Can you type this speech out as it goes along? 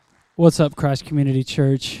What's up, Christ Community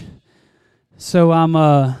Church? So I'm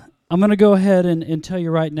gonna go ahead and tell you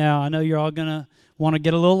right now. I know you're all gonna want to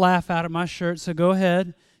get a little laugh out of my shirt, so go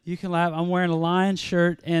ahead. You can laugh. I'm wearing a Lion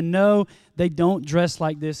shirt, and no, they don't dress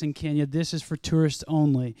like this in Kenya. This is for tourists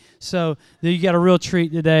only. So you got a real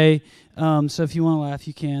treat today. So if you want to laugh,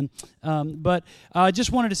 you can. But I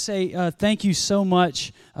just wanted to say thank you so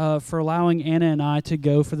much for allowing Anna and I to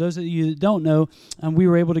go. For those of you that don't know, we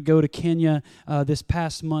were able to go to Kenya this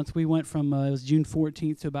past month. We went from it was June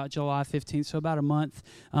 14th to about July 15th, so about a month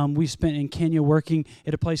we spent in Kenya working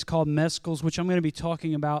at a place called Mescals, which I'm going to be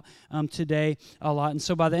talking about today a lot. And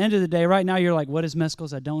so by the end of the day, right now you're like, what is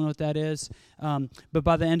Mescals? I don't know what that is. But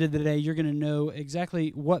by the end of the day, you're going to know exactly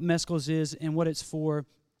what Mescals is and what it's for,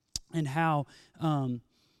 and how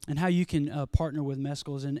you can partner with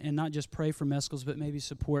Mescals and not just pray for Mescals, but maybe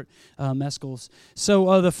support Mescals.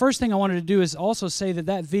 So the first thing I wanted to do is also say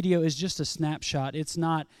that video is just a snapshot. It's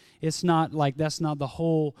not like that's not the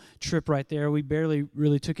whole trip right there. We barely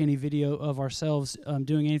really took any video of ourselves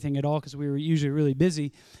doing anything at all because we were usually really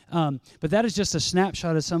busy. But that is just a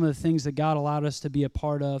snapshot of some of the things that God allowed us to be a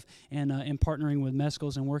part of and in partnering with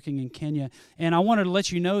Mescals and working in Kenya. And I wanted to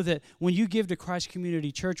let you know that when you give to Christ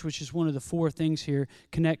Community Church, which is one of the four things here,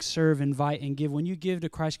 connect, serve, invite, and give. When you give to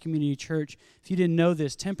Christ Community Church, if you didn't know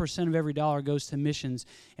this, 10% of every dollar goes to missions.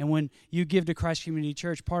 And when you give to Christ Community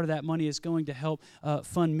Church, part of that money is going to help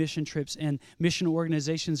fund mission trips and mission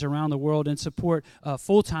organizations around the world and support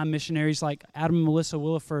full-time missionaries like Adam and Melissa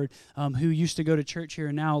Williford, who used to go to church here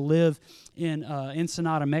and now live in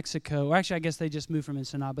Ensenada, Mexico. Or actually, I guess they just moved from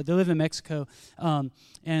Ensenada, but they live in Mexico,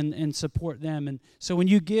 and support them. And so when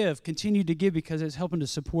you give, continue to give because it's helping to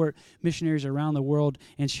support missionaries around the world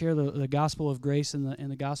and share the gospel of grace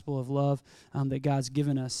and the gospel of love that God's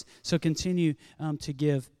given us. So continue to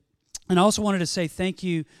give. And I also wanted to say thank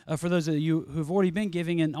you for those of you who've already been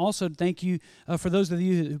giving, and also thank you for those of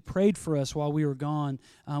you who prayed for us while we were gone.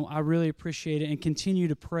 I really appreciate it, and continue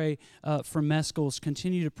to pray for Mescals.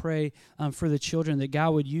 Continue to pray for the children, that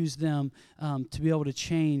God would use them to be able to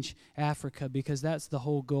change Africa, because that's the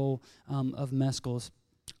whole goal of Mescals.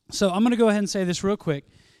 So I'm going to go ahead and say this real quick.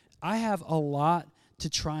 I have a lot to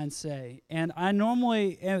try and say, and I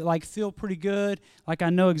normally feel pretty good, like I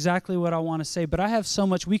know exactly what I want to say, but I have so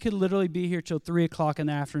much. We could literally be here till 3 o'clock in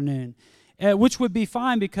the afternoon, which would be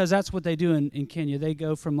fine because that's what they do in Kenya. They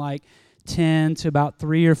go from 10 to about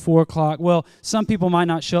 3 or 4 o'clock. Well, some people might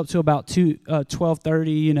not show up till about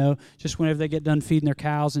 12:30, just whenever they get done feeding their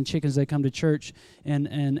cows and chickens, they come to church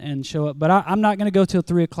and show up. But I'm not going to go till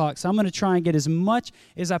 3 o'clock, so I'm going to try and get as much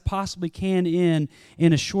as I possibly can in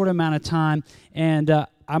a short amount of time. And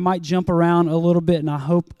I might jump around a little bit, and I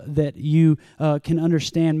hope that you can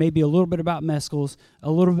understand maybe a little bit about Mescals,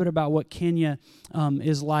 a little bit about what Kenya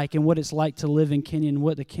is like and what it's like to live in Kenya and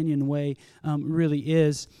what the Kenyan way really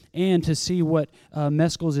is, and to see what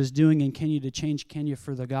Mescals is doing in Kenya to change Kenya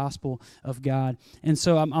for the gospel of God. And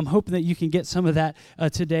so I'm hoping that you can get some of that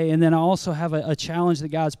today. And then I also have a challenge that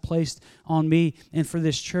God's placed on me and for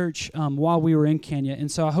this church while we were in Kenya. And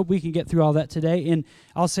so I hope we can get through all that today. And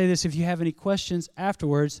I'll say this, if you have any questions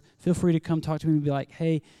afterwards, feel free to come talk to me and be like,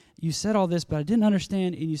 hey, you said all this, but I didn't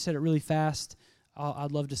understand, and you said it really fast.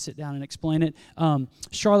 I'd love to sit down and explain it.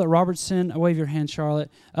 Charlotte Robertson, wave your hand,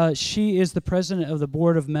 Charlotte. She is the president of the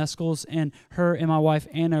board of Mescals, and her and my wife,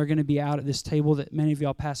 Anna, are going to be out at this table that many of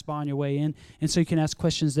y'all pass by on your way in. And so you can ask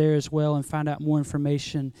questions there as well and find out more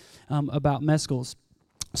information about Mescals.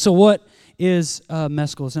 So what is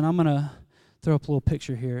Mescals? And I'm going to throw up a little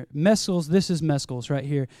picture here. Mescals, this is Mescals right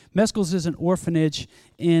here. Mescals is an orphanage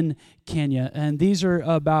in Kenya, and these are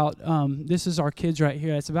about, this is our kids right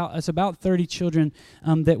here. It's about 30 children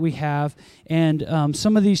that we have, and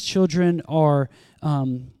some of these children are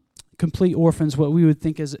complete orphans, what we would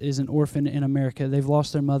think is an orphan in America. They've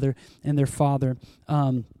lost their mother and their father.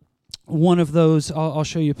 One of those, I'll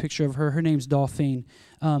show you a picture of her. Her name's Dolphine.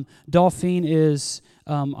 Dolphine is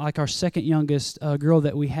like our second youngest girl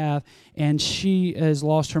that we have, and she has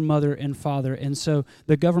lost her mother and father, and so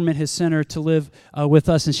the government has sent her to live with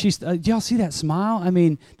us. And she's, do y'all see that smile? I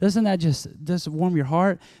mean, doesn't that just warm your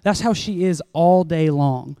heart? That's how she is all day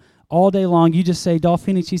long. All day long, you just say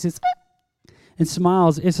Dolphine, and she says, and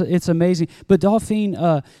smiles. It's amazing. But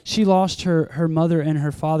Dolphine, she lost her mother and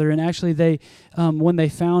her father, and actually they, when they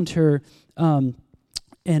found her,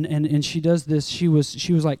 and she does this, she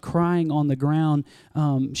was like crying on the ground.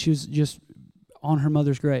 She was just on her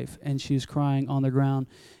mother's grave, and she was crying on the ground.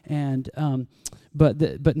 And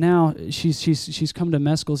but now she's come to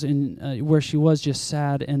Mescals, and where she was just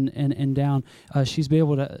sad and down. She's been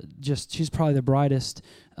able to she's probably the brightest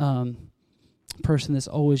person that's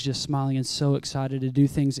always just smiling and so excited to do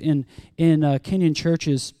things in Kenyan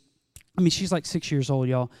churches. I mean, she's like 6 years old,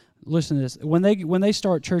 y'all. Listen to this. When they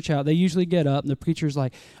start church out, they usually get up, and the preacher's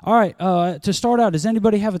like, all right, to start out, does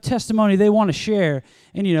anybody have a testimony they want to share?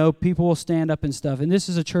 And, people will stand up and stuff. And this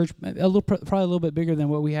is a church probably a little bit bigger than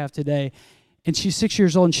what we have today. And she's 6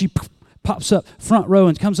 years old, and she pops up front row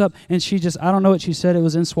and comes up, and she just, I don't know what she said. It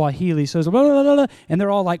was in Swahili. So it's blah, blah, blah, blah, and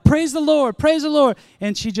they're all like, praise the Lord, praise the Lord.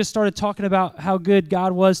 And she just started talking about how good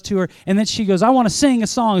God was to her. And then she goes, I want to sing a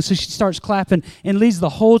song. So she starts clapping and leads the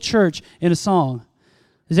whole church in a song.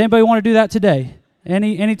 Does anybody want to do that today?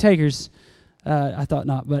 Any takers? I thought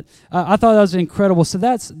not, but I thought that was incredible. So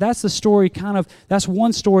that's the story, that's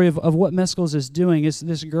one story of what Mescals is doing. It's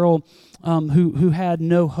this girl who had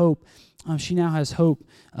no hope. She now has hope.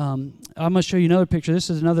 I'm going to show you another picture. This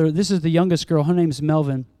is the youngest girl. Her name is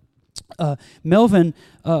Melvin. Melvin,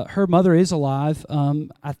 her mother is alive.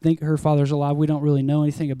 I think her father's alive. We don't really know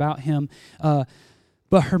anything about him.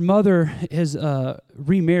 But her mother is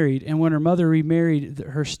remarried, and when her mother remarried,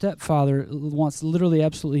 her stepfather wants literally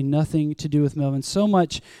absolutely nothing to do with Melvin, so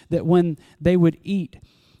much that when they would eat,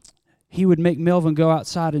 he would make Melvin go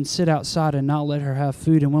outside and sit outside and not let her have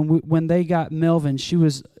food. And when they got Melvin, she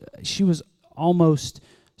was almost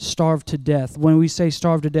starved to death. When we say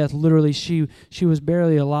starved to death, literally she was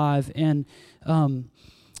barely alive. And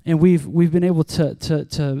we've been able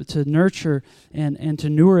to nurture and to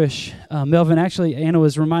nourish Melvin. Actually, Anna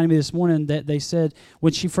was reminding me this morning that they said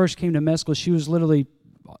when she first came to Mescals, she was literally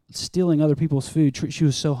stealing other people's food. She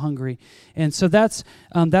was so hungry. And so that's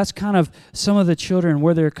kind of some of the children,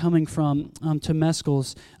 where they're coming from to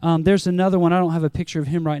Mescals. There's another one. I don't have a picture of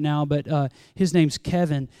him right now, but his name's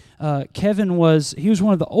Kevin. Kevin was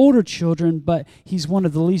one of the older children, but he's one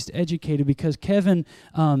of the least educated because Kevin...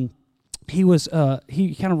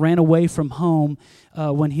 he kind of ran away from home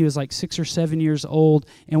when he was like 6 or 7 years old,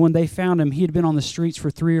 and when they found him, he had been on the streets for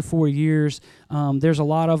 3 or 4 years. There's a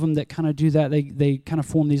lot of them that kind of do that. They kind of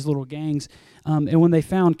form these little gangs. And when they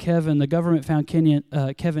found Kevin, the government found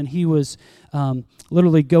Kevin, he was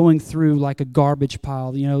literally going through like a garbage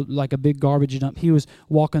pile, like a big garbage dump. He was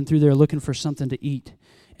walking through there looking for something to eat.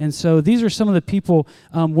 And so these are some of the people,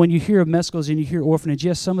 when you hear of Mescals and you hear orphanage,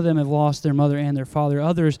 yes, some of them have lost their mother and their father.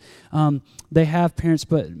 Others, they have parents,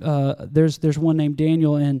 but there's one named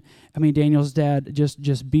Daniel, and Daniel's dad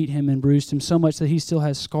just beat him and bruised him so much that he still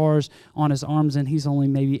has scars on his arms, and he's only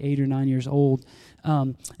maybe 8 or 9 years old.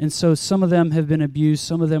 And so some of them have been abused.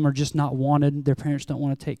 Some of them are just not wanted. Their parents don't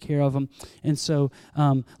want to take care of them. And so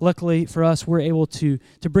luckily for us, we're able to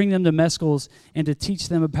bring them to Mescals and to teach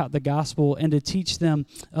them about the gospel and to teach them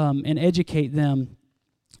and educate them.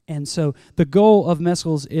 And so the goal of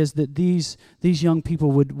Mescals is that these young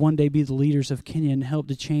people would one day be the leaders of Kenya and help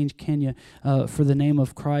to change Kenya for the name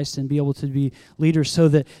of Christ and be able to be leaders so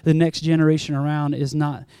that the next generation around is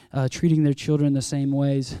not treating their children the same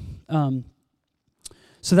ways.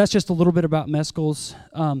 So that's just a little bit about Mescals.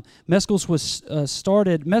 Mescals was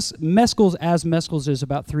started, Mescals as Mescals is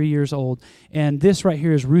about 3 years old. And this right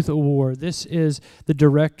here is Ruth Awar. This is the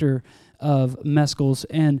director of Mescals.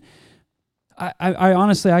 And I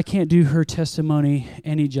honestly, I can't do her testimony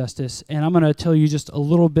any justice, and I'm going to tell you just a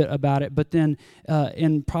little bit about it, but then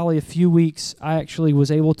in probably a few weeks, I actually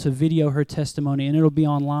was able to video her testimony, and it'll be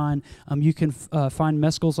online. You can find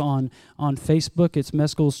Mescals on Facebook. It's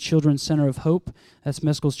Mescals Children's Center of Hope. That's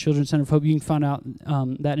Mescals Children's Center of Hope. You can find out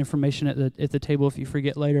that information at the table if you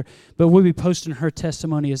forget later, but we'll be posting her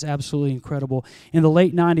testimony. Is absolutely incredible. In the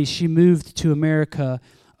late 90s, she moved to America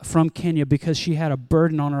from Kenya because she had a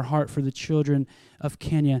burden on her heart for the children of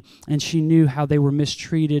Kenya, and she knew how they were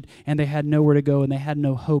mistreated and they had nowhere to go and they had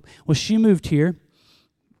no hope. Well, she moved here.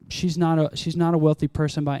 She's not a wealthy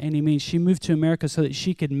person by any means. She moved to America so that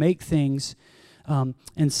she could make things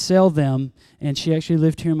and sell them. And she actually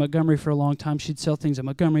lived here in Montgomery for a long time. She'd sell things in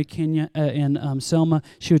Montgomery, Kenya, and Selma.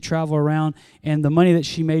 She would travel around, and the money that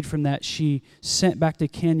she made from that, she sent back to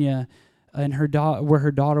Kenya, and where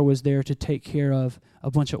her daughter was there to take care of a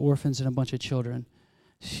bunch of orphans and a bunch of children.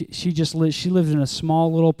 She lived in a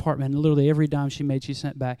small little apartment, and literally every dime she made, she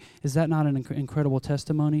sent back. Is that not an incredible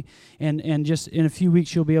testimony? And just in a few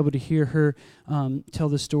weeks, you'll be able to hear her tell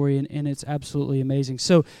the story, and it's absolutely amazing.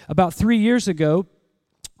 So about 3 years ago,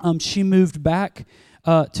 she moved back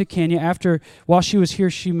to Kenya. While she was here,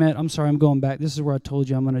 she met, I'm going back. This is where I told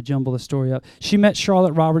you I'm going to jumble the story up. She met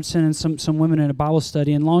Charlotte Robertson and some women in a Bible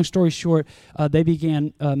study. And long story short, they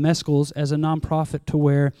began Mescals as a nonprofit to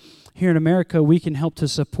where here in America we can help to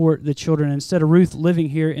support the children. Instead of Ruth living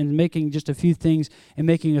here and making just a few things and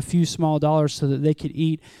making a few small dollars so that they could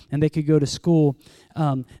eat and they could go to school,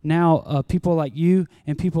 now people like you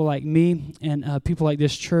and people like me and people like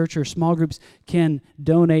this church or small groups can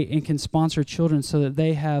donate and can sponsor children so that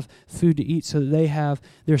they have food to eat, so that they have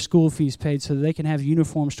their school fees paid, so that they can have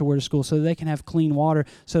uniforms to wear to school, so that they can have clean water,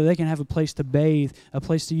 so that they can have a place to bathe, a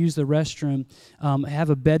place to use the restroom, have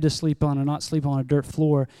a bed to sleep on and not sleep on a dirt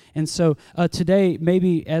floor. And so today,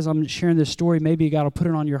 maybe as I'm sharing this story, maybe God will put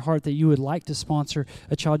it on your heart that you would like to sponsor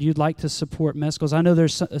a child, you'd like to support Mescals. I know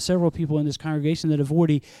there's several people in this congregation that have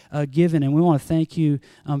already given, and we want to thank you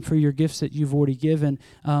for your gifts that you've already given.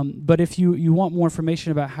 But if you want more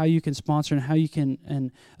information about how you can sponsor and how you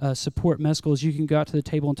can support Mescals, you can go out to the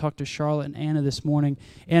table and talk to Charlotte and Anna this morning.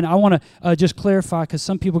 And I want to just clarify, because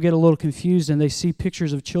some people get a little confused and they see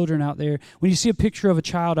pictures of children out there. When you see a picture of a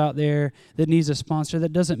child out there that needs a sponsor,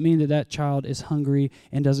 that doesn't mean that that child is hungry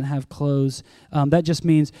and doesn't have clothes. That just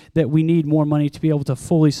means that we need more money to be able to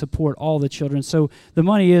fully support all the children. So the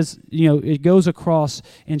money is, it goes across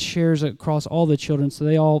and shares across all the children, so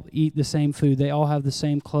they all eat the same food, they all have the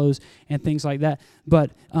same clothes and things like that.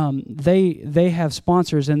 But they have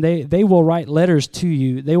sponsors, and they will write letters to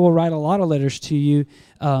you. They will write a lot of letters to you.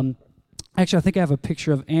 Actually, I think I have a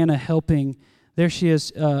picture of Anna helping. There she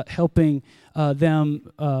is, helping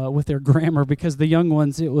them with their grammar, because the young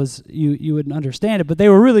ones, it was you wouldn't understand it, but they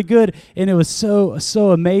were really good, and it was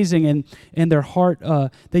so amazing, and their heart,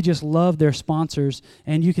 they just love their sponsors,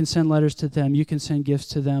 and you can send letters to them, you can send gifts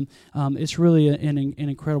to them. It's really an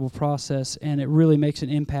incredible process, and it really makes an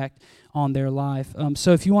impact on their life.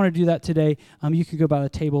 So if you want to do that today, you can go by the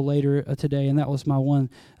table later today, and that was my one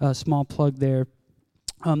small plug there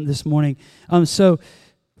this morning. So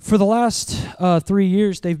for the last 3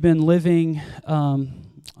 years, they've been living, that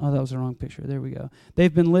was the wrong picture. There we go.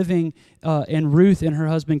 They've been living, and Ruth and her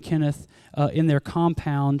husband Kenneth, in their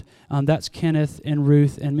compound. That's Kenneth and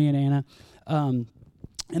Ruth and me and Anna.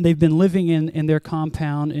 And they've been living in their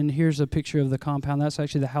compound, and here's a picture of the compound. That's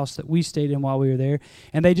actually the house that we stayed in while we were there.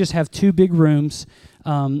 And they just have 2 big rooms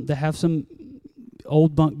that have some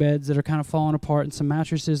old bunk beds that are kind of falling apart and some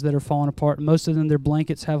mattresses that are falling apart. Most of them, their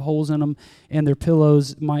blankets have holes in them, and their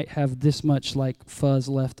pillows might have this much like fuzz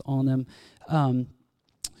left on them.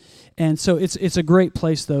 And so it's a great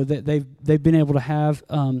place though that they've been able to have,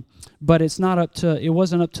 but it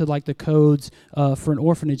wasn't up to like the codes for an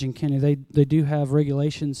orphanage in Kenya. They do have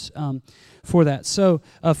regulations for that. So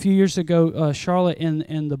a few years ago, Charlotte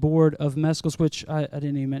and the board of Mescals, which I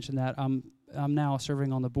didn't even mention that. I'm now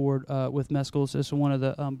serving on the board with Mescals as one of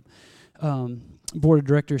the board of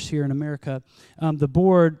directors here in America. The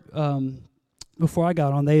board, before I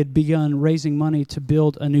got on, they had begun raising money to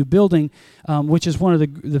build a new building, which is one of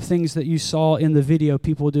the things that you saw in the video,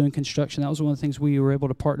 people doing construction. That was one of the things we were able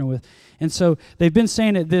to partner with. And so they've been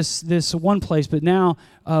staying at this one place, but now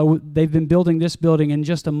they've been building this building. In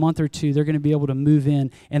just a month or two, they're going to be able to move in.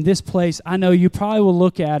 And this place, I know you probably will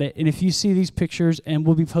look at it, and if you see these pictures, and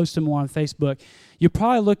we'll be posting more on Facebook, you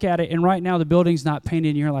probably look at it, and right now the building's not painted,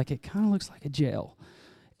 and you're like, it kind of looks like a jail.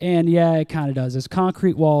 And yeah, it kind of does. It's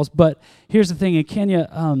concrete walls. But here's the thing. In Kenya,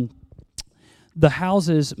 the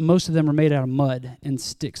houses, most of them are made out of mud and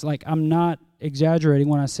sticks. Like, I'm not exaggerating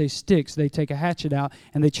when I say sticks. They take a hatchet out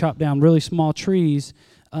and they chop down really small trees,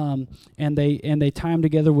 and they tie them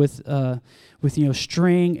together with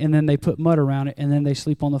string, and then they put mud around it, and then they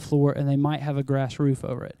sleep on the floor, and they might have a grass roof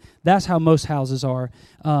over it. That's how most houses are.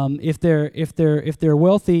 If they're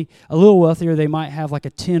wealthy, a little wealthier, they might have like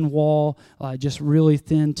a tin wall, just really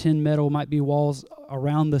thin tin metal. Might be walls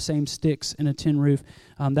around the same sticks and a tin roof.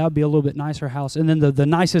 That would be a little bit nicer house. And then the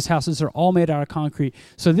nicest houses are all made out of concrete.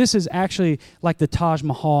 So this is actually like the Taj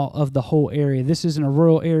Mahal of the whole area. This is in a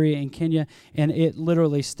rural area in Kenya, and it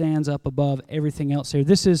literally stands up above everything else here.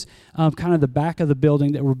 This is kind of the back of the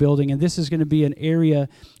building that we're building, and this is going to be an area,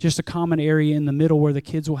 just a common area in the middle where the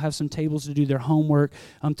kids will have some tables to do their homework,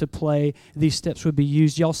 to play. These steps would be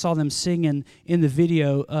used. Y'all saw them singing in the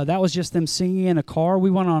video. That was just them singing in a car.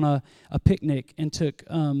 We went on a picnic and took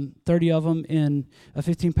 30 of them in a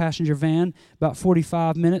 15-passenger van, about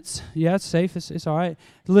 45 minutes. Yeah, it's safe. It's all right.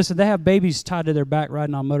 Listen, they have babies tied to their back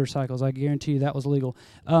riding on motorcycles. I guarantee you that was legal.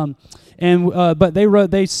 But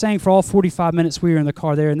they sang for all 45 minutes we were in the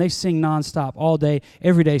car there, and they sing nonstop all day,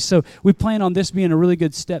 every day. So we plan on this being a really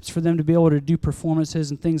good steps for them to be able to do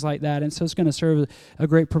performances and things like that. And so it's going to serve a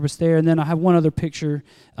great purpose there. And then I have one other picture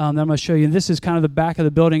that I'm going to show you. And this is kind of the back of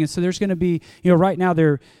the building. And so there's going to be, right now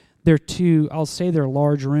they're two, I'll say they're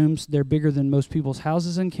large rooms. They're bigger than most people's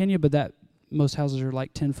houses in Kenya, but that most houses are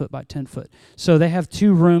like 10 foot by 10 foot. So they have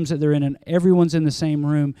 2 rooms that they're in, and everyone's in the same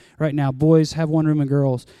room right now. Boys have 1 room and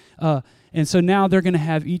girls. And so now they're going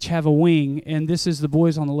to each have a wing, and this is the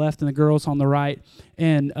boys on the left and the girls on the right.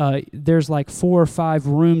 And there's like 4 or 5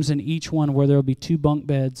 rooms in each one where there'll be 2 bunk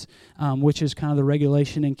beds, which is kind of the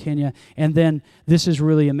regulation in Kenya. And then this is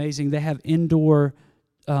really amazing. They have indoor,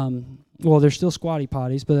 they're still squatty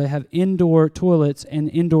potties, but they have indoor toilets and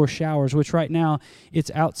indoor showers, which right now it's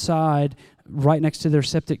outside right next to their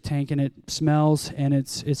septic tank, and it smells, and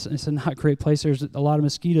it's a not great place. There's a lot of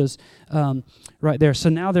mosquitoes right there. So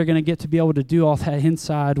now they're going to get to be able to do all that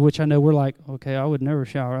inside, which I know we're like, okay, I would never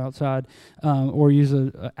shower outside or use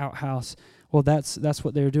a outhouse. Well, that's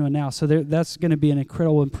what they're doing now. So that's going to be an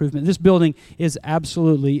incredible improvement. This building is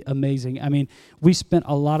absolutely amazing. I mean, we spent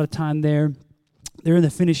a lot of time there. They're in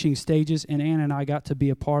the finishing stages, and Ann and I got to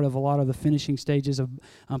be a part of a lot of the finishing stages of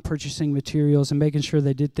purchasing materials and making sure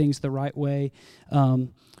they did things the right way,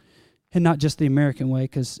 and not just the American way,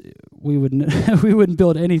 because we wouldn't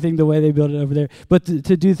build anything the way they build it over there, but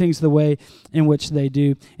to do things the way in which they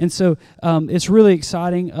do. And so it's really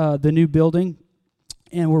exciting, the new building,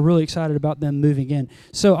 and we're really excited about them moving in.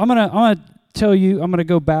 So I'm gonna tell you, I'm going to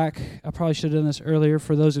go back. I probably should have done this earlier.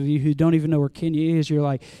 For those of you who don't even know where Kenya is, you're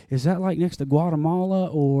like, is that like next to Guatemala,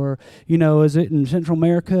 or, is it in Central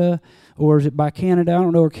America, or is it by Canada? I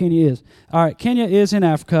don't know where Kenya is. All right, Kenya is in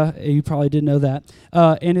Africa. You probably didn't know that.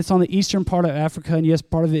 And it's on the eastern part of Africa, and yes,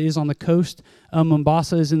 part of it is on the coast.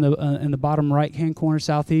 Mombasa is in the bottom right-hand corner,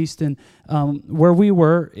 southeast, and where we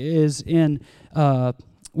were is in...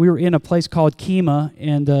 we were in a place called Kima,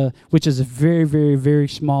 and which is a very, very, very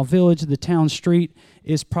small village. The town street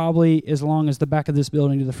is probably as long as the back of this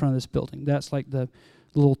building to the front of this building. That's like the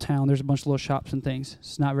little town. There's a bunch of little shops and things.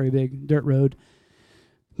 It's not very big. Dirt road.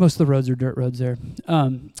 Most of the roads are dirt roads there.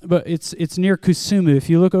 But it's near Kisumu. If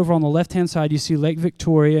you look over on the left-hand side, you see Lake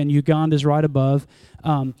Victoria, and Uganda's right above.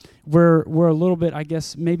 We're a little bit, I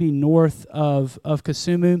guess, maybe north of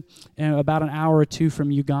Kisumu, and about an hour or 2 from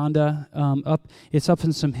Uganda. It's up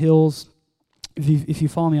in some hills. If you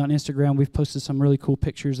follow me on Instagram, we've posted some really cool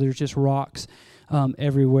pictures. There's just rocks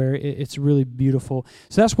everywhere. It's really beautiful.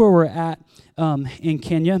 So that's where we're at in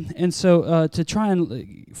Kenya. And so to try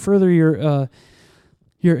and further your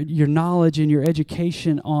knowledge and your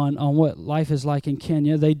education on what life is like in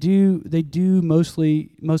Kenya, they do most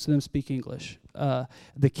of them speak English.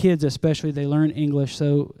 The kids especially, they learn English,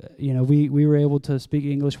 so we were able to speak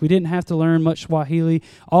English. We didn't have to learn much Swahili,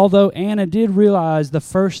 although Anna did realize the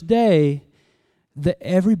first day that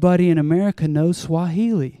everybody in America knows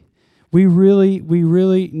Swahili. We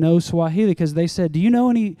really know Swahili, because they said, do you know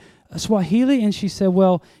any Swahili? And she said,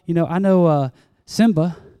 well, I know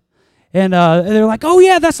Simba. And they're like, oh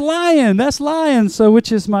yeah, that's lion. So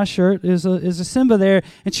which is my shirt, is a Simba there.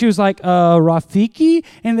 And she was like, Rafiki?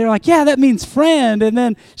 And they're like, yeah, that means friend. And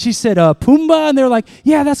then she said, Pumbaa? And they're like,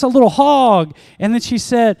 yeah, that's a little hog. And then she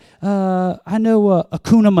said, I know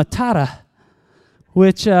Hakuna Matata,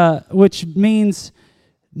 which means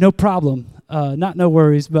no problem, not no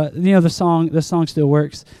worries. But the song still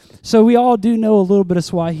works. So we all do know a little bit of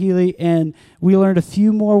Swahili, and we learned a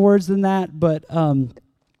few more words than that, but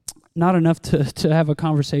not enough to have a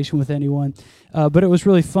conversation with anyone. But it was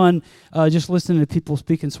really fun just listening to people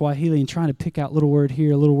speaking Swahili and trying to pick out a little word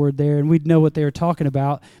here, a little word there, and we'd know what they were talking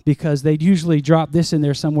about, because they'd usually drop this in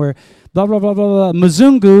there somewhere, blah, blah, blah, blah, blah,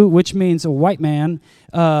 Mzungu, which means a white man,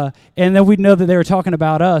 and then we'd know that they were talking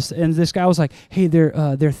about us. And this guy was like, hey,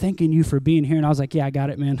 they're thanking you for being here. And I was like, yeah, I got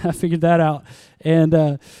it, man. I figured that out. And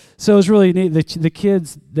so it was really neat. The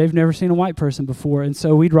kids, they've never seen a white person before, and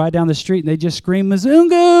so we'd ride down the street, and they'd just scream,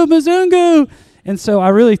 Mzungu, Mzungu. And so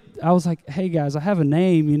I was like, hey guys, I have a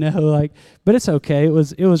name, but it's okay. It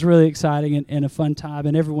was really exciting and a fun time,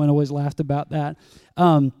 and everyone always laughed about that.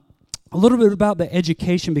 A little bit about the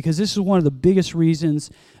education, because this is one of the biggest reasons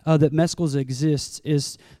that Mescals exists,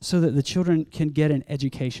 is so that the children can get an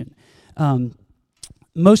education.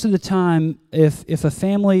 Most of the time, if a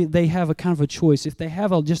family, they have a kind of a choice. If they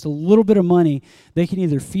have just a little bit of money, they can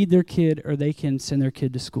either feed their kid or they can send their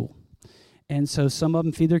kid to school. And so some of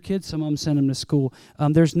them feed their kids, some of them send them to school.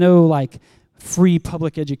 There's no free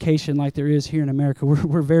public education like there is here in America.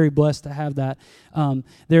 We're very blessed to have that.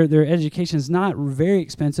 Their education is not very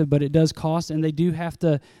expensive, but it does cost, and they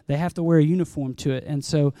have to wear a uniform to it. And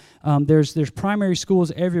so there's primary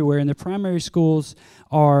schools everywhere, and the primary schools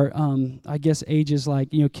are I guess ages like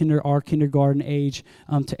kindergarten age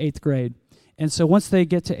to 8th grade. And so once they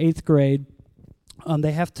get to 8th grade,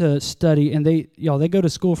 they have to study, and they go to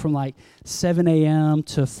school from 7 a.m.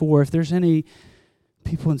 to 4. If there's any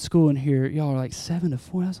people in school in here, y'all are like 7 to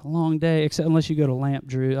 4. That's a long day, except unless you go to Lamp,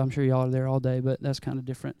 Drew. I'm sure y'all are there all day, but that's kind of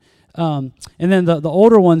different. And then the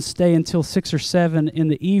older ones stay until 6 or 7 in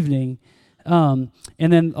the evening. And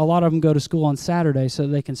then a lot of them go to school on Saturday so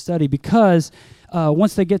they can study, because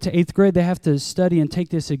once they get to 8th grade, they have to study and take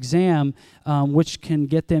this exam, which can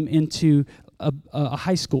get them into a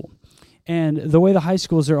high school. And the way the high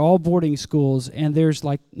schools are all boarding schools, and there's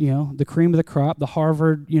like, the cream of the crop, the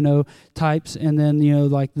Harvard, types, and then,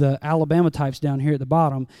 like the Alabama types down here at the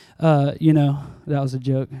bottom. That was a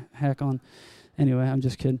joke. Heck on. Anyway, I'm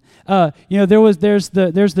just kidding. There's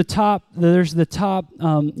the top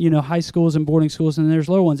high schools and boarding schools, and there's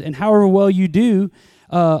lower ones. And however well you do,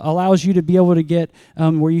 allows you to be able to get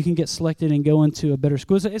where you can get selected and go into a better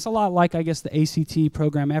school. It's a lot like, I guess, the ACT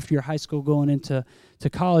program after your high school going into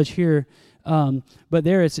college here. But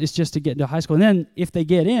there it's just to get into high school. And then if they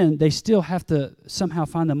get in, they still have to somehow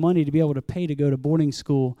find the money to be able to pay to go to boarding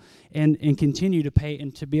school and continue to pay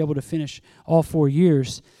and to be able to finish all 4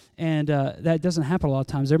 years. And that doesn't happen a lot of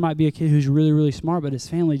times. There might be a kid who's really, really smart, but his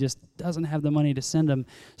family just doesn't have the money to send him.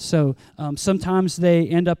 So sometimes they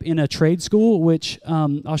end up in a trade school, which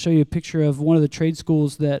I'll show you a picture of one of the trade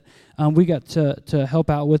schools that we got to help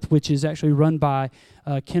out with, which is actually run by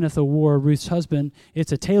Kenneth O'War, Ruth's husband.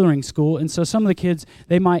 It's a tailoring school. And so some of the kids,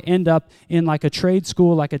 they might end up in like a trade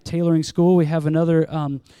school, like a tailoring school. We have another,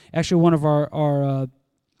 actually one of our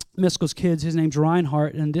Mescal's kids, his name's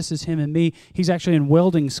Reinhardt, and this is him and me. He's actually in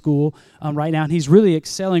welding school right now, and he's really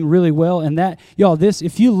excelling really well. And that, y'all,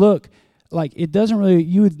 if you look, like, it doesn't really,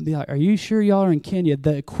 you would be like, are you sure y'all are in Kenya?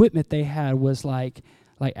 The equipment they had was like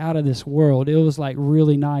out of this world. It was like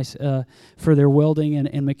really nice for their welding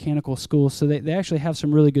and mechanical schools. So they actually have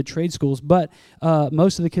some really good trade schools, but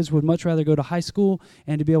most of the kids would much rather go to high school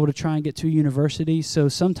and to be able to try and get to university. So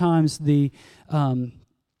sometimes the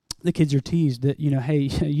kids are teased that, hey,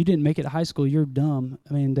 you didn't make it to high school, you're dumb.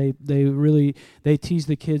 I mean, they tease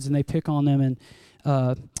the kids and they pick on them. And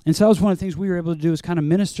so that was one of the things we were able to do, is kind of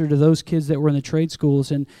minister to those kids that were in the trade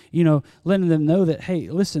schools and, letting them know that, hey,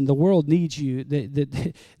 listen, the world needs you,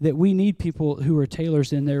 that we need people who are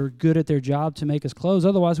tailors and they're good at their job to make us clothes.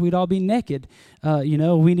 Otherwise, we'd all be naked.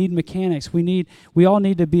 We need mechanics. We all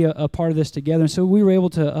need to be a part of this together. And so we were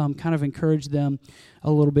able to kind of encourage them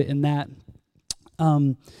a little bit in that.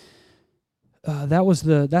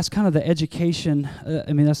 That's kind of the education.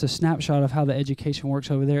 That's a snapshot of how the education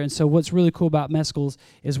works over there. And so what's really cool about Mescal's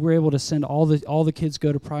is we're able to send all the kids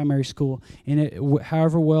go to primary school, and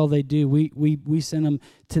however well they do, we send them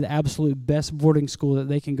to the absolute best boarding school that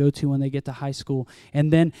they can go to when they get to high school.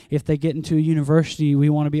 And then if they get into a university, we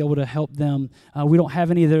want to be able to help them. We don't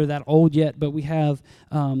have any that are that old yet, but we have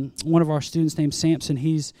one of our students named Samson.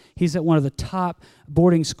 He's at one of the top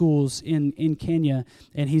boarding schools in Kenya,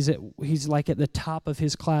 and he's like at the top of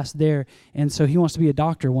his class there, and so he wants to be a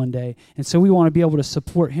doctor one day. And so we want to be able to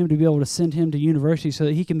support him, to be able to send him to university so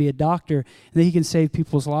that he can be a doctor and that he can save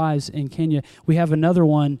people's lives in Kenya. We have another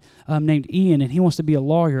one named Ian, and he wants to be a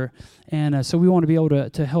lawyer, and so we want to be able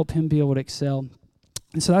to help him be able to excel.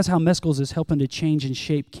 And so that's how Mescal's is helping to change and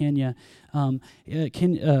shape Kenya. I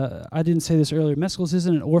didn't say this earlier. Mescal's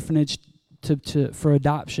isn't an orphanage for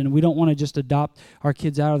adoption. We don't want to just adopt our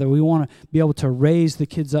kids out of there. We want to be able to raise the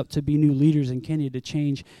kids up to be new leaders in Kenya, to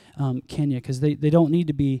change Kenya, because they don't need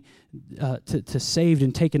to be to saved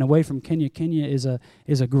and taken away from Kenya. Kenya is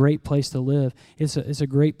a great place to live. It's a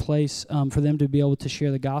great place for them to be able to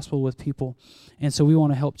share the gospel with people, and so we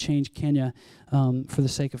want to help change Kenya for the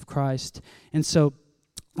sake of Christ. And so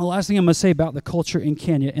the last thing I'm going to say about the culture in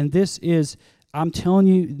Kenya, and this is, I'm telling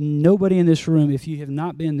you, nobody in this room, if you have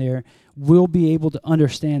not been there, will be able to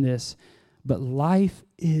understand this, but life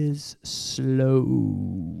is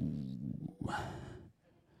slow.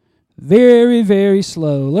 Very, very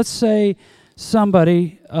slow. Let's say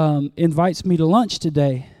somebody invites me to lunch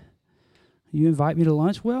today. You invite me to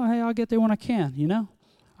lunch? Well, hey, I'll get there when I can,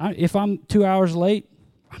 if I'm 2 hours late,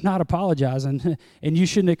 I'm not apologizing, and you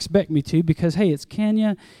shouldn't expect me to, because, hey, it's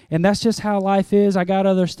Kenya, and that's just how life is. I got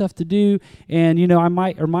other stuff to do, and, I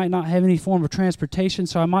might or might not have any form of transportation,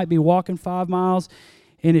 so I might be walking 5 miles,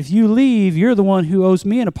 and if you leave, you're the one who owes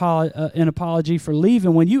me an apology for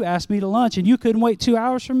leaving when you asked me to lunch, and you couldn't wait 2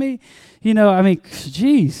 hours for me.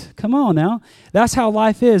 Geez, come on now. That's how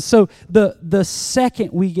life is. So the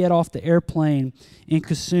second we get off the airplane in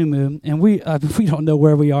Kisumu, and we don't know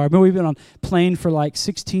where we are, but we've been on plane for like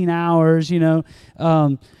 16 hours, we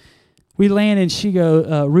land,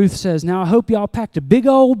 and Ruth says, "Now I hope y'all packed a big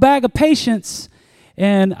old bag of patience."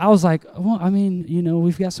 And I was like, well,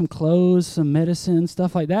 we've got some clothes, some medicine,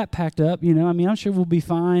 stuff like that packed up, I'm sure we'll be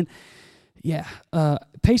fine.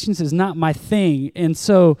 patience is not my thing. And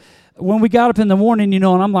so when we got up in the morning, and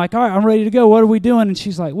I'm like, all right, I'm ready to go. What are we doing? And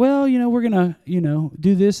she's like, well, we're going to,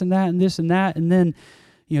 do this and that and this and that. And then,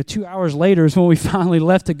 2 hours later is when we finally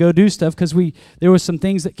left to go do stuff because there was some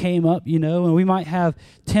things that came up, and we might have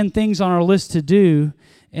 10 things on our list to do,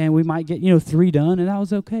 and we might get 3 done, and that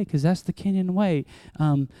was okay because that's the Kenyan way.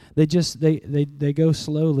 They go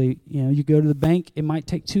slowly. You go to the bank, it might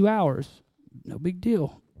take 2 hours, no big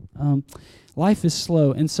deal. Life is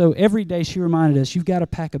slow, and so every day she reminded us, you've got to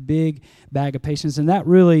pack a big bag of patience, and that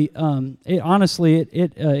really,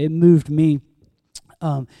 it moved me.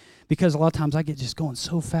 Because a lot of times I get just going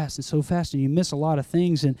so fast, and you miss a lot of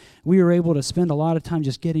things. And we were able to spend a lot of time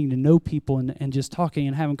just getting to know people and just talking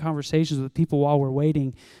and having conversations with people while we're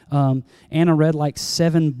waiting. Anna read like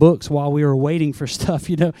 7 books while we were waiting for stuff.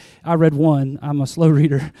 I read 1. I'm a slow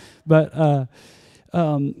reader, but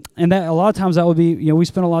and that a lot of times that would be we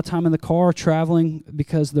spend a lot of time in the car traveling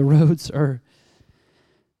because the roads are.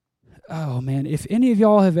 Oh man, if any of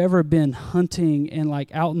y'all have ever been hunting and like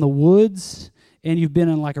out in the woods. And you've been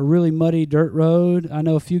on like a really muddy dirt road. I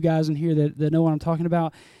know a few guys in here that know what I'm talking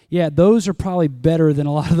about. Yeah, those are probably better than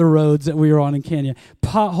a lot of the roads that we were on in Kenya.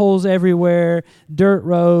 Potholes everywhere, dirt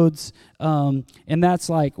roads, and that's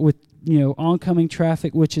like with oncoming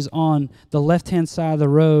traffic, which is on the left-hand side of the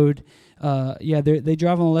road. They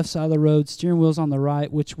drive on the left side of the road, steering wheel's on the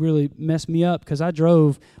right, which really messed me up because I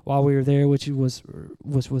drove while we were there, which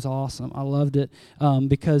was awesome. I loved it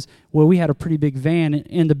because we had a pretty big van,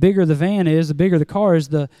 and the bigger the van is, the bigger the car is.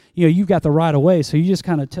 You've got the right of way, so you just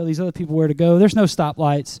kind of tell these other people where to go. There's no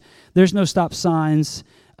stoplights, there's no stop signs,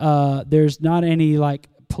 there's not any like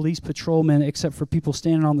police patrolmen except for people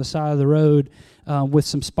standing on the side of the road with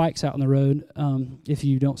some spikes out in the road if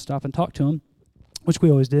you don't stop and talk to them. Which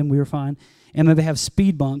we always did, and we were fine. And then they have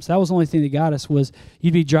speed bumps. That was the only thing that got us was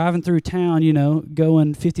you'd be driving through town,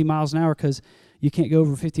 going 50 miles an hour because you can't go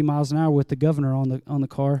over 50 miles an hour with the governor on the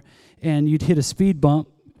car, and you'd hit a speed bump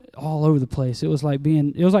all over the place. It was like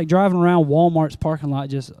driving around Walmart's parking lot,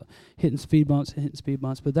 just hitting speed bumps.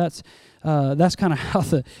 But that's kind of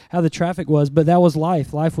how the traffic was. But that was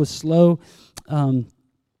life. Life was slow.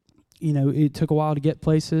 It took a while to get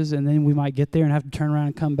places, and then we might get there and have to turn around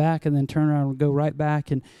and come back, and then turn around and go right back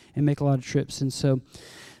and make a lot of trips. And so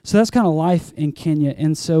that's kind of life in Kenya.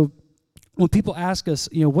 And so when people ask us,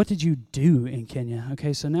 what did you do in Kenya?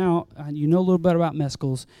 Okay, so now you know a little bit about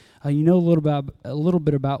Mescals. You know a little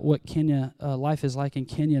bit about what Kenya life is like in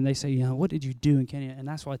Kenya, and they say, what did you do in Kenya? And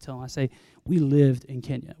that's what I tell them. I say, we lived in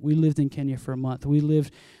Kenya. We lived in Kenya for a month. We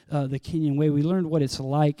lived the Kenyan way. We learned what it's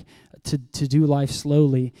like to do life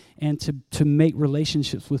slowly and to make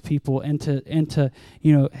relationships with people and to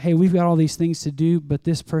hey, we've got all these things to do, but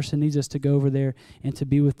this person needs us to go over there and to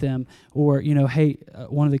be with them. Or hey,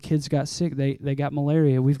 one of the kids got sick. They got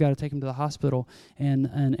malaria. We've got to take them to the hospital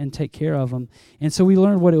and take care of them. And so we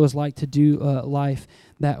learned what it was like to do life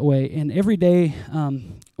that way. And every day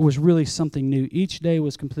was really something new. Each day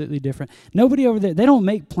was completely different. Nobody over there, they don't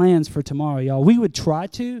make plans for tomorrow, y'all. We would try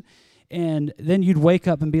to, and then you'd wake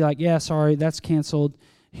up and be like, yeah, sorry, that's canceled.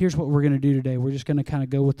 Here's what we're going to do today. We're just going to kind of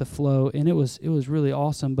go with the flow. And it was really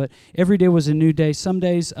awesome. But every day was a new day. Some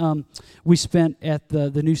days we spent at the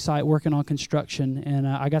new site working on construction, and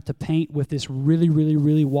I got to paint with this really, really,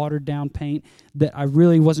 really watered down paint that I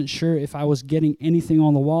really wasn't sure if I was getting anything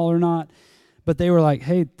on the wall or not. But they were like,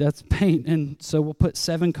 hey, that's paint. And so we'll put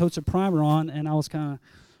 7 coats of primer on. And I was kind of,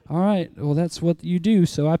 all right, well, that's what you do.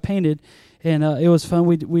 So I painted, and it was fun.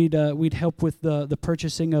 We'd help with the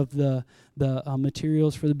purchasing of the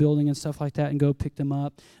materials for the building and stuff like that and go pick them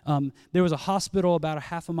up. There was a hospital about a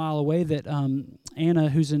half a mile away that Anna,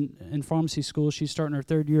 who's in pharmacy school, she's starting her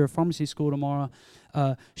 3rd year of pharmacy school tomorrow.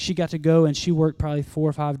 She got to go, and she worked probably 4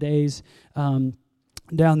 or 5 days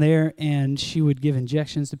down there, and she would give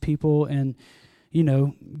injections to people and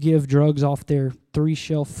give drugs off their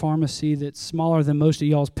 3-shelf pharmacy that's smaller than most of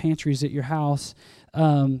y'all's pantries at your house.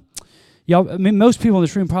 Most people in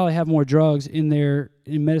this room probably have more drugs in their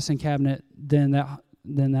medicine cabinet than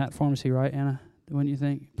that pharmacy, right, Anna? Wouldn't you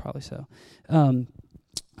think? Probably so.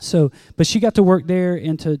 But she got to work there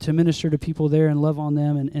and to minister to people there and love on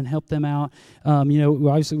them and help them out.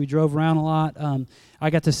 Obviously we drove around a lot. I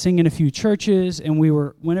got to sing in a few churches, and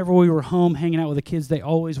whenever we were home hanging out with the kids, they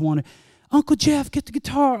always wanted, Uncle Jeff, get the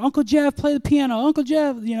guitar. Uncle Jeff, play the piano. Uncle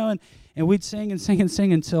Jeff, and we'd sing and sing and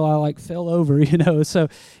sing until I like fell over, So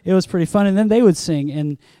it was pretty fun. And then they would sing,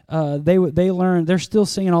 and they learned. They're still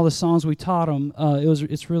singing all the songs we taught them.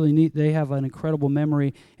 It's really neat. They have an incredible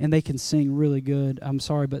memory, and they can sing really good. I'm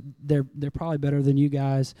sorry, but they're probably better than you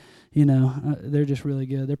guys. They're just really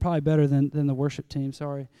good. They're probably better than the worship team.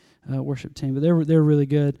 Sorry, worship team, but they're really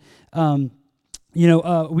good.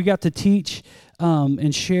 We got to teach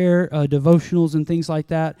and share devotionals and things like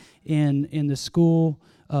that in the school,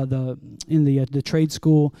 the trade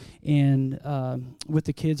school, and with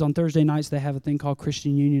the kids on Thursday nights. They have a thing called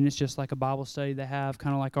Christian Union. It's just like a Bible study they have,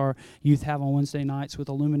 kind of like our youth have on Wednesday nights with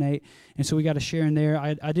Illuminate. And so we got to share in there.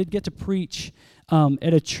 I did get to preach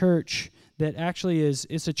at a church that actually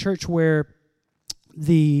it's a church where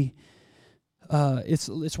it's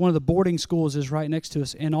one of the boarding schools is right next to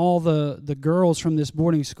us, and all the girls from this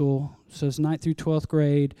boarding school, so it's 9th through 12th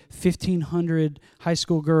grade, 1,500 high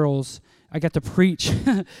school girls. I got to preach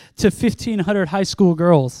to 1,500 high school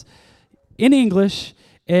girls in English,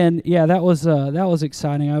 and yeah, that was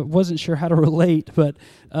exciting. I wasn't sure how to relate, but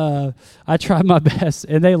I tried my best,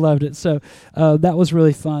 and they loved it. So that was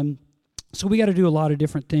really fun. So we got to do a lot of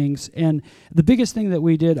different things, and the biggest thing that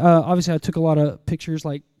we did, obviously I took a lot of pictures,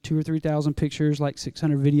 like 2,000 or 3,000 pictures, like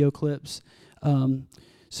 600 video clips.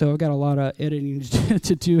 So I've got a lot of editing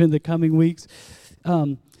to do in the coming weeks.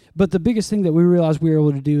 But the biggest thing that we realized we were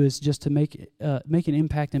able to do is just to make an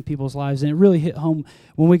impact in people's lives. And it really hit home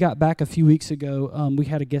when we got back a few weeks ago. We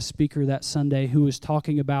had a guest speaker that Sunday who was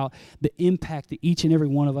talking about the impact that each and every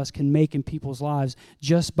one of us can make in people's lives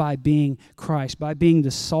just by being Christ, by being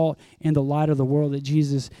the salt and the light of the world that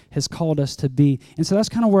Jesus has called us to be. And so that's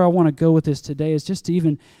kind of where I want to go with this today, is just to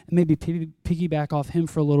even maybe piggyback off him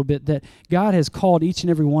for a little bit, that God has called each and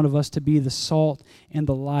every one of us to be the salt and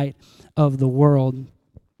the light of the world.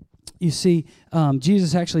 You see,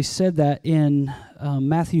 Jesus actually said that in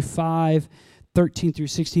Matthew 5:13 through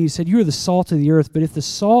 16. He said, "You are the salt of the earth, but if the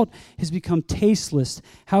salt has become tasteless,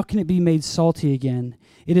 how can it be made salty again?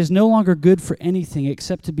 It is no longer good for anything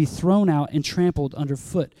except to be thrown out and trampled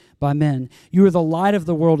underfoot by men. You are the light of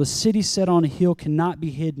the world. A city set on a hill cannot be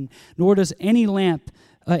hidden, nor does anyone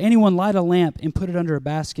light a lamp and put it under a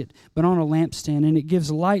basket, but on a lampstand, and it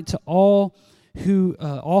gives light to all who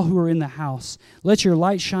are in the house. Let your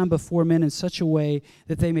light shine before men in such a way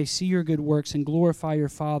that they may see your good works and glorify your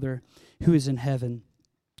Father who is in heaven."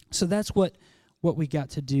 So that's what we got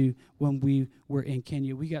to do when we were in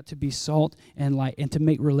Kenya. We got to be salt and light, and to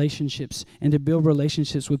make relationships and to build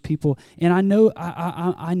relationships with people. And I know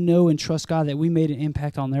and trust God that we made an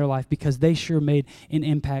impact on their life, because they sure made an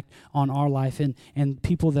impact on our life, and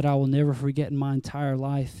people that I will never forget in my entire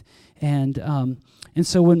life. And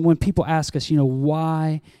so when people ask us,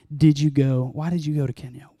 why did you go to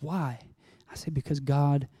Kenya? Why? I say, because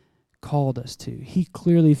God called us to. He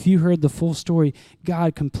clearly, if you heard the full story,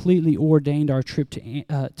 God completely ordained our trip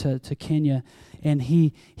to Kenya, and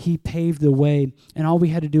He paved the way. And all we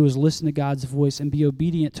had to do was listen to God's voice and be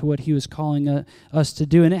obedient to what He was calling us to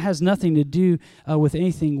do. And it has nothing to do with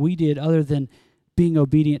anything we did other than being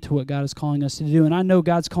obedient to what God is calling us to do. And I know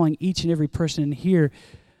God's calling each and every person in here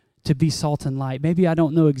to be salt and light. Maybe I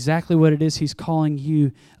don't know exactly what it is He's calling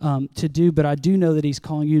you to do, but I do know that He's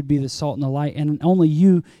calling you to be the salt and the light, and only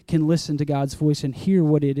you can listen to God's voice and hear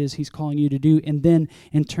what it is He's calling you to do, and then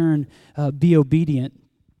in turn be obedient.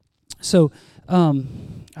 So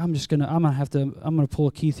I'm gonna pull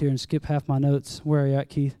a Keith here and skip half my notes. Where are you at,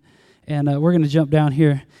 Keith? And we're gonna jump down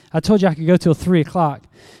here. I told you I could go till 3:00.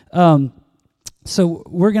 So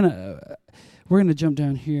we're gonna jump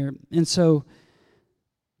down here, and so.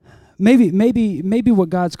 Maybe what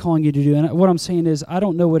God's calling you to do, and what I'm saying is, I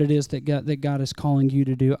don't know what it is that God is calling you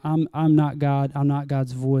to do. I'm not God. I'm not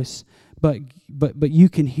God's voice, but you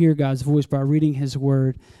can hear God's voice by reading His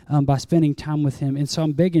Word, by spending time with Him. And so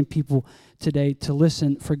I'm begging people today to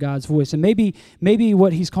listen for God's voice. And maybe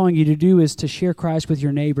what He's calling you to do is to share Christ with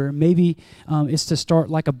your neighbor. Maybe it's to start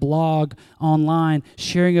like a blog online,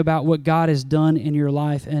 sharing about what God has done in your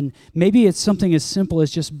life. And maybe it's something as simple as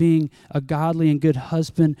just being a godly and good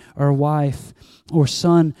husband or wife, or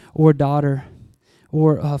son or daughter,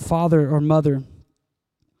 or father or mother.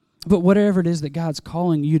 But whatever it is that God's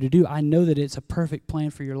calling you to do, I know that it's a perfect plan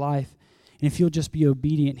for your life. And if you'll just be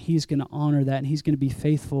obedient, He's going to honor that, and He's going to be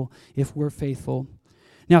faithful if we're faithful.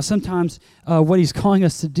 Now, sometimes what He's calling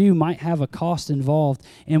us to do might have a cost involved.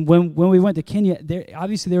 And when we went to Kenya, there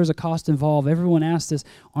was a cost involved. Everyone asked us,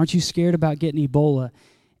 "Aren't you scared about getting Ebola?"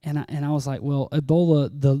 And I was like, well, Ebola,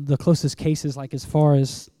 the closest case is like as far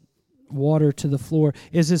as water to the floor,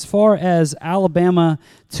 is as far as Alabama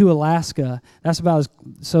to Alaska. That's about as,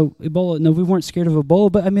 so Ebola, no, we weren't scared of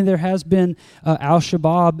Ebola, but I mean, there has been,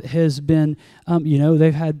 Al-Shabaab has been,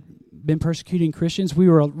 they've been persecuting Christians. We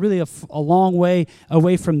were really a long way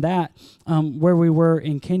away from that, where we were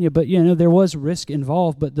in Kenya, but there was risk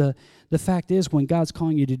involved, but the fact is, when God's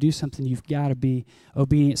calling you to do something, you've got to be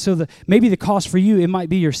obedient. So maybe the cost for you, it might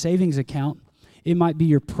be your savings account. It might be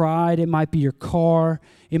your pride. It might be your car.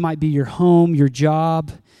 It might be your home, your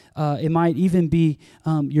job. It might even be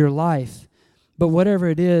your life. But whatever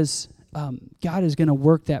it is, God is going to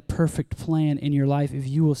work that perfect plan in your life if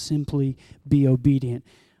you will simply be obedient.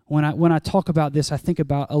 When I talk about this, I think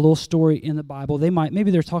about a little story in the Bible.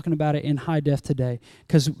 Maybe they're talking about it in high def today,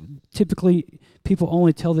 because typically people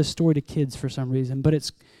only tell this story to kids for some reason. But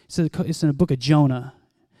it's in the book of Jonah.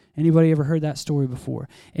 Anybody ever heard that story before?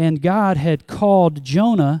 And God had called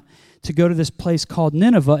Jonah to go to this place called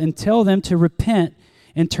Nineveh and tell them to repent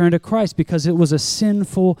and turn to Christ, because it was a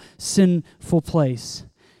sinful place.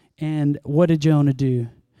 And what did Jonah do?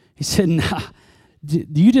 He said, nah.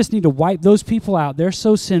 You just need to wipe those people out. They're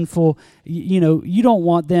so sinful. You don't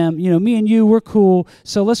want them. Me and you, we're cool.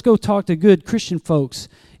 So let's go talk to good Christian folks.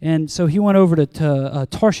 And so he went over to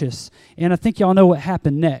Tarshish. And I think y'all know what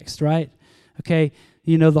happened next, right? Okay.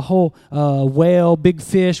 The whole whale, big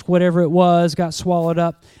fish, whatever it was, got swallowed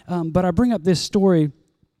up. But I bring up this story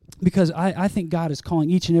because I think God is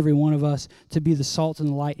calling each and every one of us to be the salt and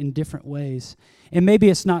the light in different ways. And maybe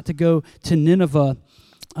it's not to go to Nineveh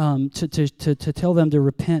to tell them to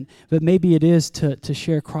repent, but maybe it is to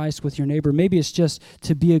share Christ with your neighbor. Maybe it's just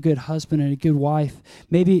to be a good husband and a good wife.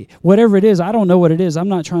 Maybe whatever it is, I don't know what it is. I'm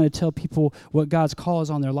not trying to tell people what God's call is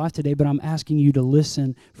on their life today, but I'm asking you to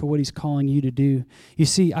listen for what he's calling you to do. You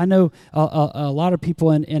see, I know a lot of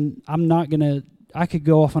people, and I could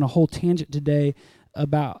go off on a whole tangent today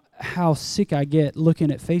about how sick I get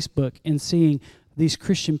looking at Facebook and seeing these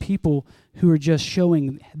Christian people who are just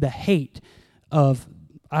showing the hate of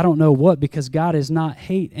I don't know what, because God is not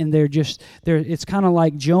hate, and it's kind of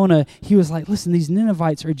like Jonah. He was like, listen, these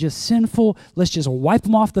Ninevites are just sinful. Let's just wipe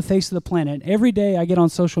them off the face of the planet. And every day I get on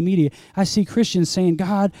social media, I see Christians saying,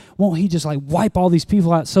 God, won't he just wipe all these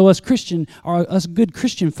people out so us good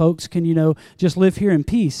Christian folks can, just live here in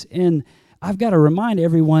peace. And I've got to remind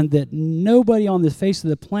everyone that nobody on the face of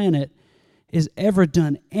the planet has ever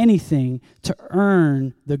done anything to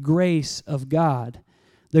earn the grace of God.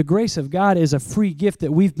 The grace of God is a free gift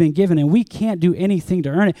that we've been given, and we can't do anything to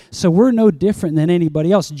earn it. So we're no different than anybody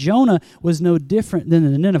else. Jonah was no different than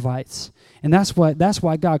the Ninevites. And that's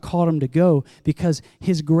why God called him to go, because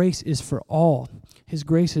his grace is for all. His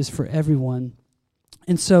grace is for everyone.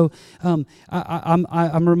 And so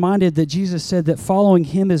I'm reminded that Jesus said that following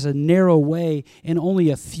him is a narrow way, and only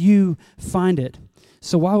a few find it.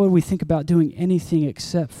 So why would we think about doing anything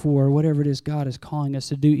except for whatever it is God is calling us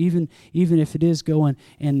to do, even if it is going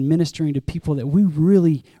and ministering to people that we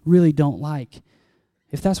really, really don't like?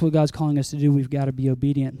 If that's what God's calling us to do, we've got to be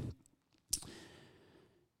obedient.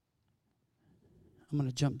 I'm going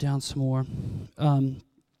to jump down some more. I'm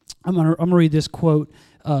going to read this quote.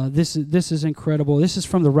 This is incredible. This is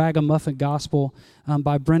from the Ragamuffin Gospel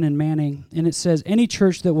by Brennan Manning, and it says, any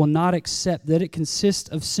church that will not accept that it consists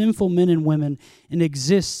of sinful men and women and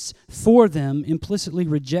exists for them implicitly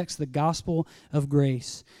rejects the gospel of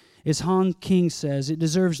grace. As Han King says, it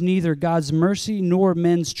deserves neither God's mercy nor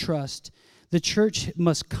men's trust. The church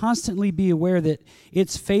must constantly be aware that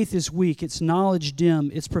its faith is weak, its knowledge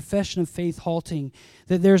dim, its profession of faith halting,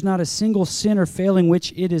 that there's not a single sin or failing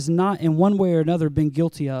which it is not in one way or another been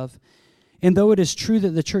guilty of. And though it is true that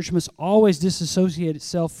the church must always disassociate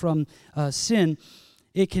itself from sin,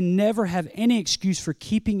 it can never have any excuse for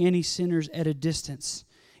keeping any sinners at a distance.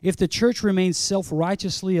 If the church remains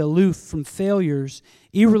self-righteously aloof from failures,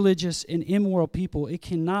 irreligious, and immoral people, it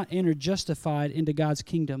cannot enter justified into God's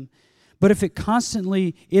kingdom. But if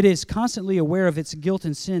it is constantly aware of its guilt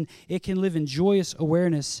and sin, it can live in joyous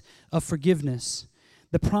awareness of forgiveness.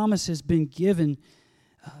 The promise has been given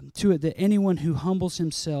to it that anyone who humbles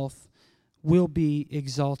himself will be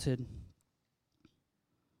exalted.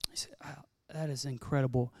 That is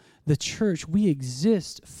incredible. The church, we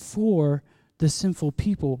exist for the sinful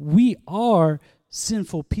people. We are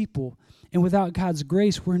sinful people. And without God's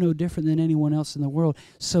grace, we're no different than anyone else in the world.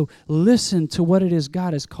 So listen to what it is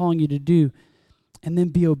God is calling you to do, and then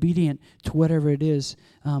be obedient to whatever it is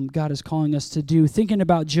God is calling us to do. Thinking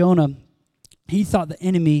about Jonah, he thought the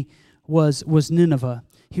enemy was Nineveh.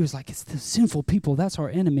 He was like, it's the sinful people, that's our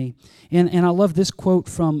enemy. And I love this quote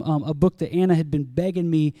from a book that Anna had been begging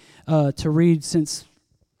me to read since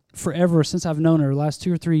I've known her, the last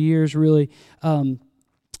 2 or 3 years, really.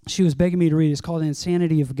 she was begging me to read it. It's called The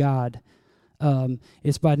Insanity of God.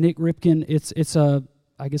 It's by Nick Ripken. It's a,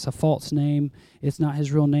 I guess, a false name. It's not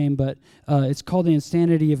his real name, but it's called The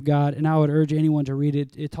Insanity of God, and I would urge anyone to read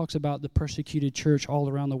it. It talks about the persecuted church all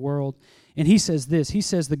around the world. And he says this. He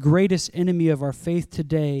says, the greatest enemy of our faith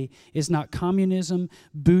today is not communism,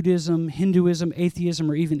 Buddhism, Hinduism, atheism,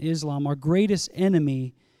 or even Islam. Our greatest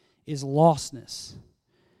enemy is lostness.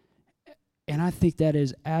 And I think that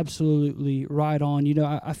is absolutely right on. You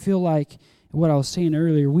know, I feel like what I was saying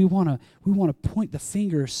earlier, we want to point the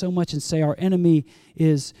finger so much and say our enemy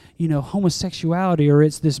is, you know, homosexuality, or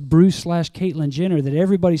it's this Bruce/Caitlyn Jenner that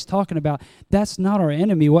everybody's talking about. That's not our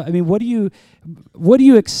enemy. What do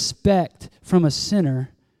you expect from a sinner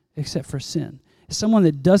except for sin? Someone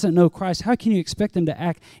that doesn't know Christ, how can you expect them to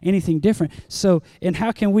act anything different? So, and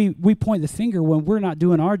how can we point the finger when we're not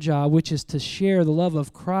doing our job, which is to share the love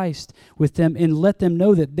of Christ with them and let them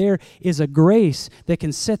know that there is a grace that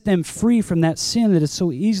can set them free from that sin that has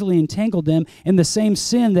so easily entangled them, and the same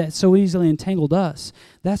sin that so easily entangled us.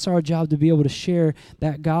 That's our job, to be able to share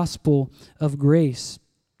that gospel of grace.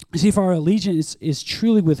 See, if our allegiance is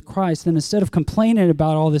truly with Christ, then instead of complaining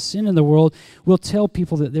about all the sin in the world, we'll tell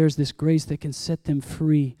people that there's this grace that can set them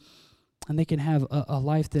free, and they can have a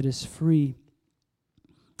life that is free.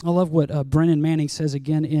 I love what Brennan Manning says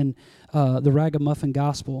again in the Ragamuffin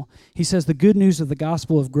Gospel. He says, the good news of the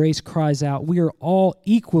gospel of grace cries out, we are all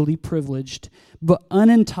equally privileged, but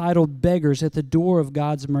unentitled beggars at the door of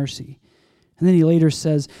God's mercy. And then he later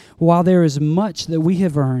says, while there is much that we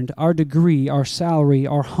have earned, our degree, our salary,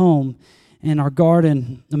 our home, and our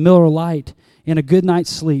garden, a Miller Lite, and a good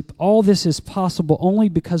night's sleep, all this is possible only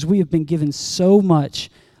because we have been given so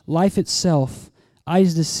much, life itself,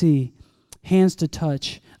 eyes to see, hands to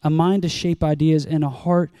touch, a mind to shape ideas, and a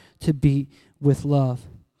heart to beat with love.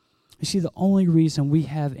 You see, the only reason we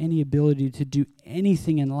have any ability to do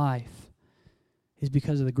anything in life is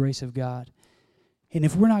because of the grace of God. And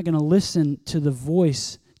if we're not going to listen to the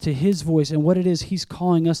voice, to His voice and what it is He's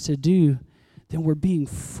calling us to do, then we're being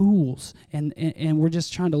fools. And we're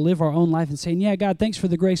just trying to live our own life and saying, yeah, God, thanks for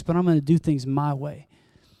the grace, but I'm going to do things my way.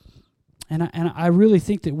 And I really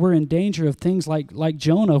think that we're in danger of things like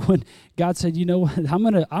Jonah, when God said, you know what, I'm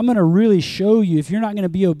gonna really show you, if you're not going to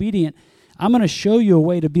be obedient, I'm going to show you a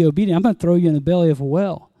way to be obedient. I'm going to throw you in the belly of a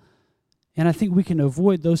well. And I think we can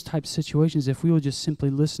avoid those types of situations if we will just simply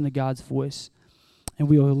listen to God's voice. And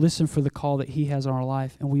we will listen for the call that He has on our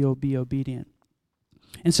life, and we will be obedient.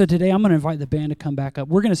 And so today I'm going to invite the band to come back up.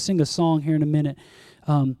 We're going to sing a song here in a minute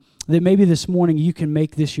that maybe this morning you can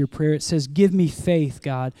make this your prayer. It says, give me faith,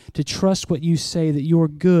 God, to trust what you say, that you're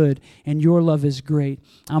good and your love is great.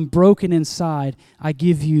 I'm broken inside. I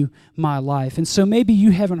give you my life. And so maybe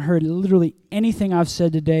you haven't heard literally anything I've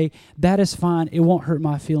said today. That is fine. It won't hurt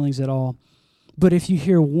my feelings at all. But if you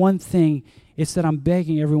hear one thing, it's that I'm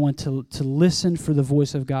begging everyone to listen for the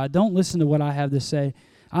voice of God. Don't listen to what I have to say.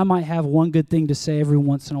 I might have one good thing to say every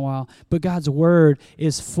once in a while, but God's word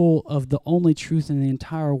is full of the only truth in the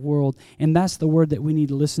entire world, and that's the word that we need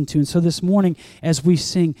to listen to. And so this morning, as we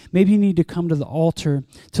sing, maybe you need to come to the altar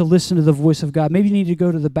to listen to the voice of God. Maybe you need to go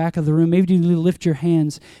to the back of the room. Maybe you need to lift your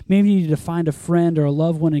hands. Maybe you need to find a friend or a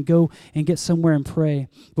loved one and go and get somewhere and pray.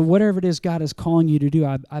 But whatever it is God is calling you to do,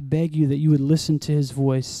 I beg you that you would listen to His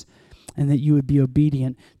voice and that you would be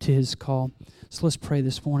obedient to His call. So let's pray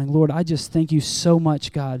this morning. Lord, I just thank you so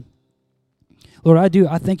much, God. Lord,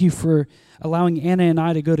 I thank you for allowing Anna and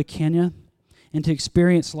I to go to Kenya and to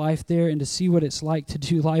experience life there and to see what it's like to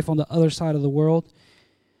do life on the other side of the world.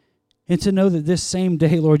 And to know that this same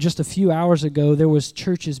day, Lord, just a few hours ago, there was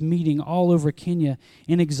churches meeting all over Kenya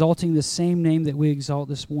and exalting the same name that we exalt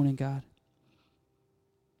this morning, God.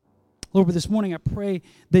 Lord, but this morning I pray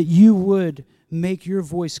that you would make your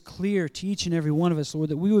voice clear to each and every one of us, Lord,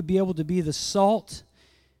 that we would be able to be the salt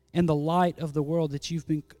and the light of the world that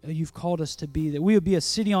you've called us to be, that we would be a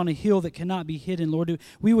city on a hill that cannot be hidden, Lord.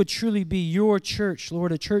 We would truly be your church,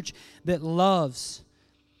 Lord, a church that loves,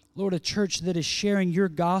 Lord, a church that is sharing your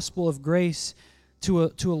gospel of grace to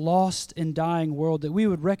a lost and dying world, that we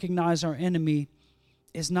would recognize our enemy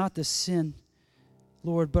is not the sin,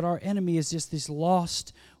 Lord, but our enemy is just this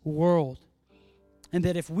lost world. And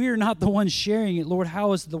that if we're not the ones sharing it, Lord,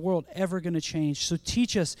 how is the world ever going to change? So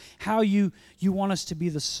teach us how you want us to be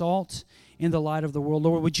the salt and the light of the world.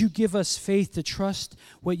 Lord, would you give us faith to trust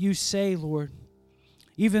what you say, Lord?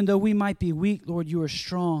 Even though we might be weak, Lord, you are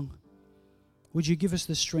strong. Would you give us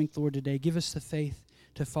the strength, Lord, today? Give us the faith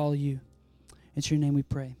to follow you. It's your name we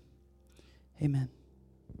pray. Amen.